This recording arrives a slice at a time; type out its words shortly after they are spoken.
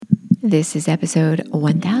This is episode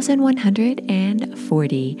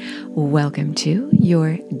 1140. Welcome to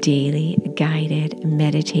your daily guided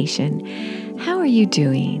meditation. How are you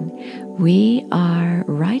doing? We are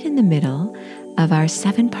right in the middle of our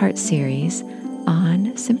 7-part series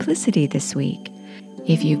on simplicity this week.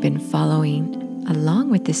 If you've been following along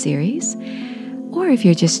with the series, or if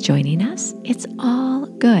you're just joining us, it's all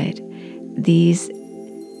good. These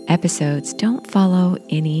episodes don't follow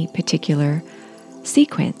any particular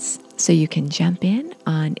sequence, so you can jump in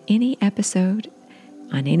on any episode,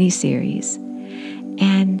 on any series.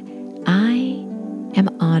 And I am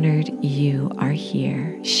honored you are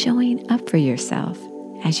here showing up for yourself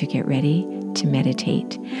as you get ready to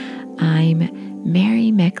meditate. I'm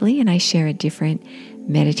Mary Meckley, and I share a different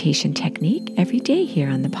meditation technique every day here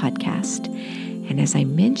on the podcast. And as I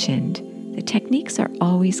mentioned, the techniques are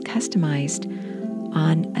always customized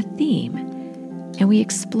on a theme, and we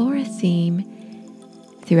explore a theme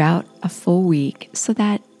throughout a full week so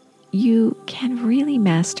that you can really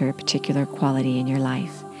master a particular quality in your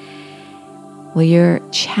life. Well, your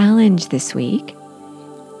challenge this week,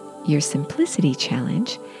 your simplicity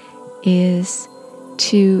challenge, is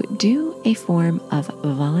to do a form of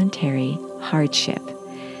voluntary hardship.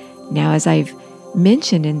 Now, as I've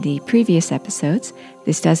mentioned in the previous episodes,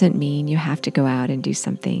 this doesn't mean you have to go out and do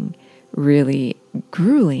something really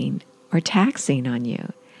grueling or taxing on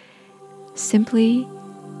you. Simply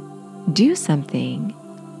do something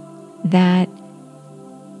that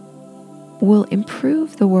will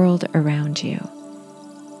improve the world around you,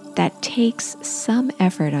 that takes some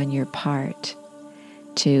effort on your part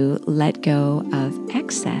to let go of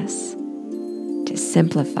excess, to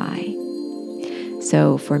simplify.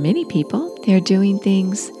 So for many people, they're doing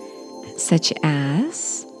things such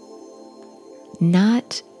as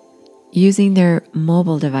not using their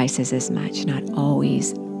mobile devices as much, not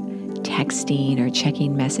always texting or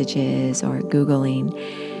checking messages or Googling,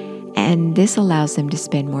 and this allows them to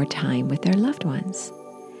spend more time with their loved ones.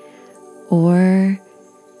 Or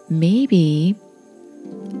maybe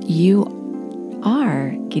you are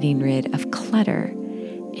getting rid of clutter,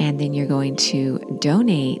 and then you're going to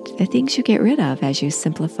donate the things you get rid of as you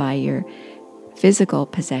simplify your physical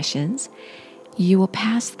possessions. You will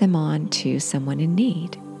pass them on to someone in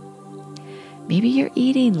need. Maybe you're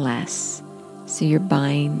eating less, so you're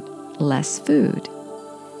buying less food.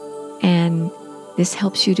 And this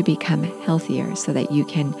helps you to become healthier so that you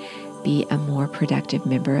can be a more productive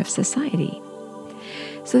member of society.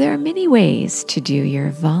 So there are many ways to do your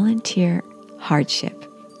volunteer hardship.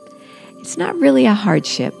 It's not really a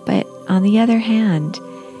hardship, but on the other hand,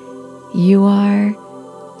 you are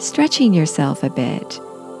stretching yourself a bit,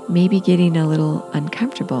 maybe getting a little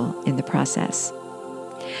uncomfortable in the process.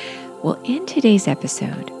 Well, in today's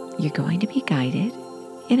episode, you're going to be guided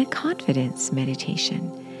in a confidence meditation.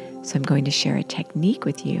 So I'm going to share a technique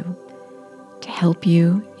with you to help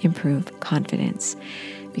you improve confidence.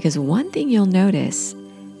 Because one thing you'll notice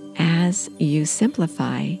as you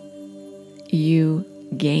simplify, you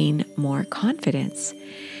gain more confidence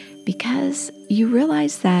because you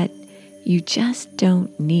realize that you just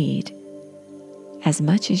don't need as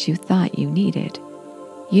much as you thought you needed.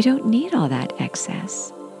 You don't need all that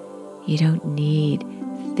excess. You don't need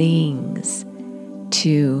things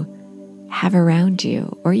to have around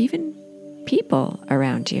you, or even people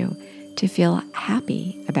around you, to feel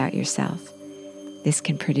happy about yourself. This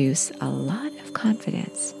can produce a lot of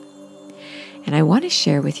confidence. And I want to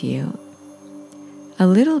share with you a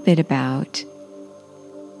little bit about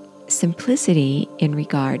simplicity in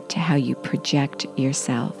regard to how you project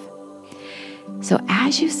yourself. So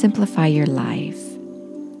as you simplify your life,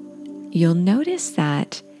 you'll notice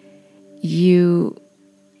that you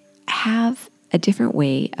have a different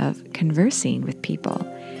way of conversing with people.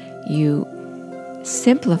 You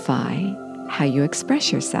simplify how you express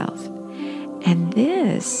yourself. And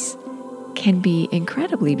this can be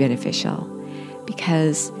incredibly beneficial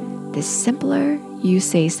because the simpler you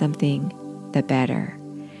say something, the better.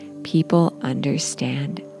 People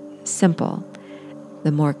understand simple.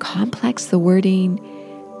 The more complex the wording,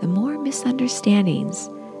 the more misunderstandings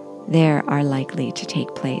there are likely to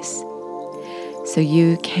take place. So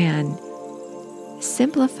you can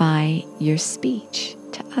simplify your speech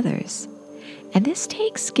to others. And this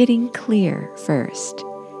takes getting clear first.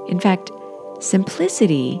 In fact,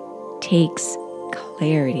 simplicity takes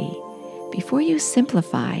clarity. Before you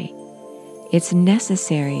simplify, it's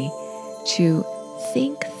necessary to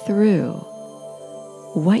think through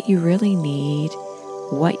what you really need,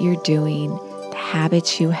 what you're doing, the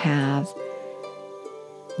habits you have.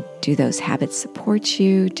 Do those habits support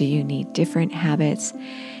you? Do you need different habits?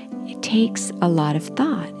 It takes a lot of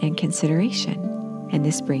thought and consideration. and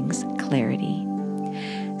this brings clarity.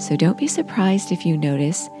 So don't be surprised if you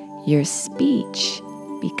notice your speech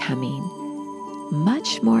becoming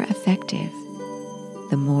much more effective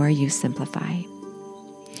the more you simplify.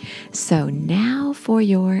 So now for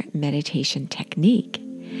your meditation technique.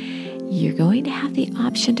 You're going to have the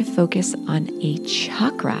option to focus on a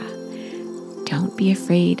chakra. Don't be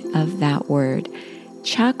afraid of that word.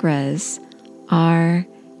 Chakras are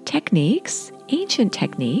techniques, ancient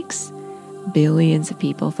techniques. Billions of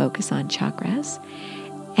people focus on chakras,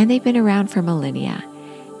 and they've been around for millennia.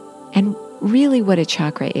 And really what a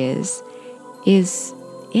chakra is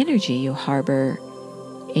energy you harbor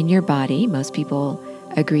in your body. Most people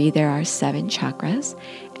agree there are 7 chakras,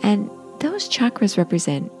 and those chakras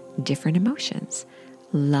represent different emotions: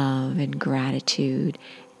 love and gratitude,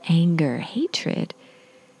 anger, hatred,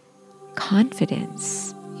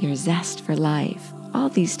 confidence, your zest for life, all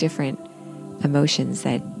these different emotions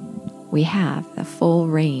that we have, the full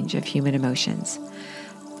range of human emotions.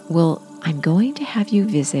 Well, I'm going to have you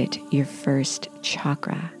visit your first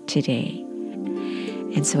chakra today.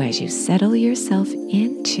 And so as you settle yourself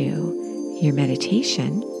into your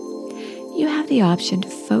meditation, you have the option to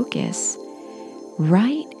focus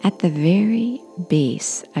right at the very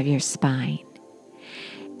base of your spine.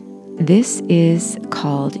 This is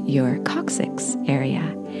called your coccyx area,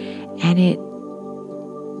 and it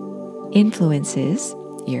influences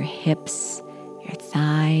your hips, your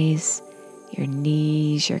thighs, your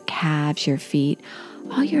knees, your calves, your feet,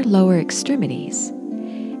 all your lower extremities.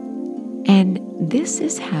 And this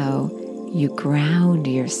is how you ground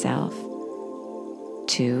yourself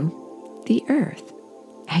to the earth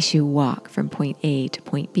as you walk from point A to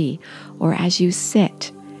point B, or as you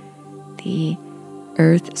sit. The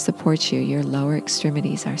earth supports you, your lower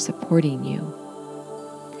extremities are supporting you.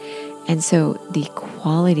 And so the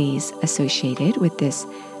qualities associated with this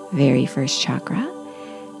very first chakra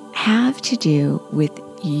have to do with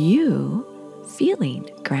you feeling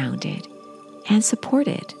grounded and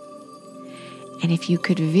supported. And if you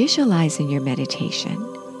could visualize in your meditation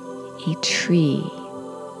a tree,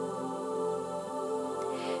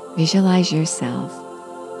 visualize yourself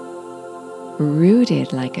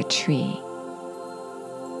rooted like a tree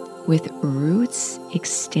with roots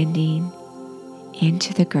extending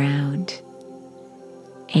into the ground,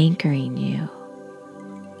 anchoring you.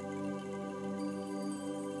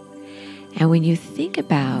 And when you think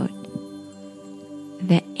about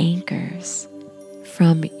the anchors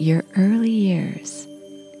from your early years,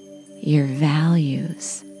 your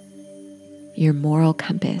values, your moral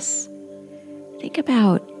compass, think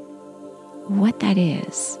about what that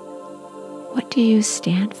is. What do you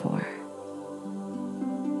stand for?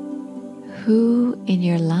 Who in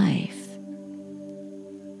your life,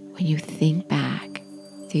 when you think back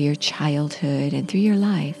through your childhood and through your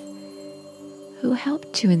life, who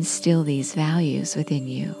helped to instill these values within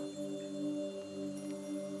you?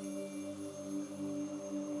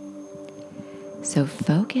 So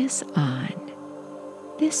focus on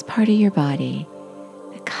this part of your body.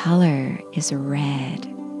 The color is red,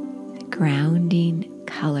 the grounding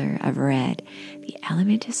color of red. The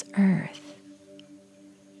element is earth.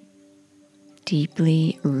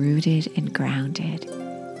 Deeply rooted and grounded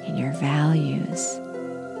in your values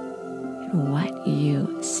and what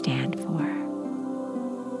you stand for.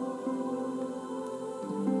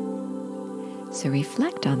 So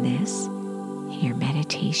reflect on this in your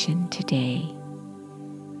meditation today.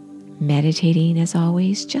 Meditating, as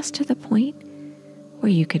always, just to the point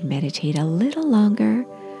where you could meditate a little longer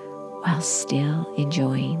while still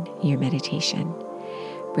enjoying your meditation,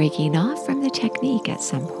 breaking off from the technique at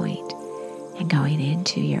some point and going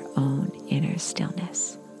into your own inner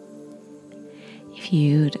stillness. If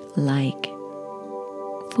you'd like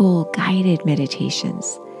full guided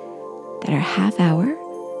meditations that are half-hour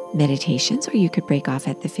meditations, or you could break off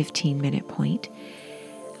at the 15-minute point,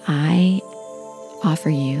 I offer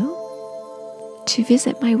you to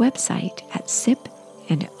visit my website at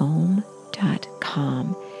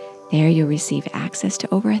sipandom.com. There you'll receive access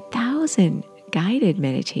to over 1,000 guided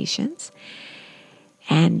meditations.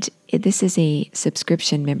 And this is a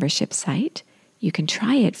subscription membership site. You can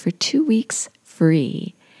try it for 2 weeks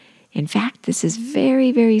free. In fact, this is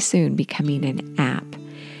very, very soon becoming an app.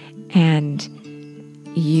 And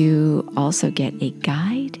you also get a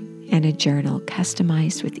guide and a journal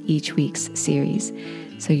customized with each week's series.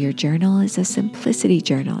 So your journal is a simplicity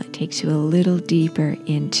journal. It takes you a little deeper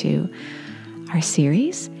into our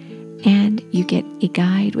series, and you get a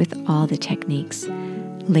guide with all the techniques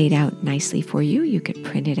laid out nicely for you. You could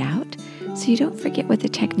print it out so you don't forget what the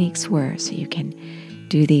techniques were, so you can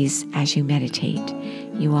do these as you meditate.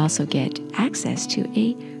 You also get access to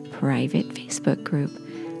a private Facebook group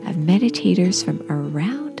of meditators from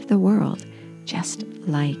around the world just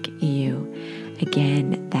like you.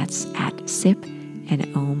 Again, that's at sipandom.com.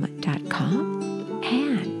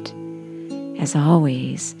 And as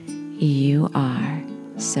always, you are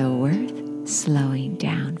so worth slowing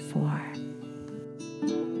down for.